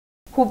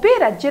Hubei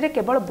राज्य में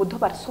केवल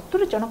बुधवार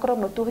 70 जनकर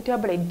मृत्यु होता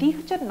बेले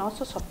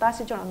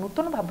 2987 जन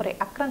नूतन भाव में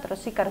आक्रांतर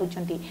शिकार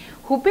होती।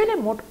 हुबे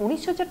में मोट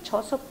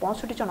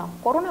 19,665 जन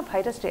कोरोना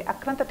भाइरस रे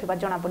आक्रांत थिबा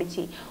जणा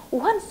पड़ी।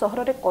 वुहान सहर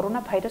में कोरोना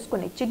भाइरस को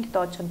चिन्हित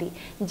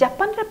अच्छा।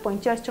 जापान में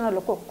 45 जन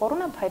लोक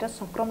कोरोना भाइरस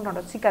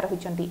संक्रमण शिकार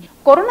होती।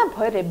 कोरोना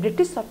भय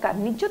ब्रिटिश सरकार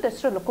निज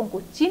देश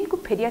लोक चीन को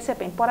फेरिआसा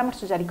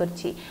परामर्श जारी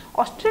करिछि।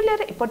 ऑस्ट्रेलिया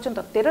रे एपर्यंत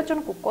 13 जन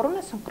को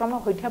कोरोना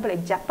संक्रमण होता बेले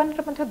जापान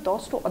में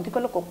 10 रु अधिक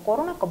लोक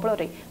कोरोना कबल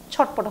में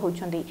छटपट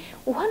होती।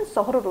 वुहान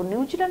सहर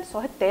न्यूजीलैंड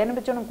 193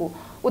 जन को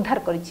उद्धार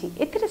करिछि।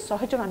 एथिरे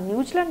 100 जन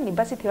न्यूजीलैंड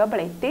निवासी थिबा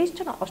बेले 23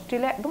 जन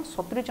ऑस्ट्रेलिया और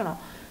 70 जन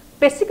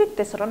पैसिफिक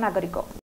देशर नागरिक।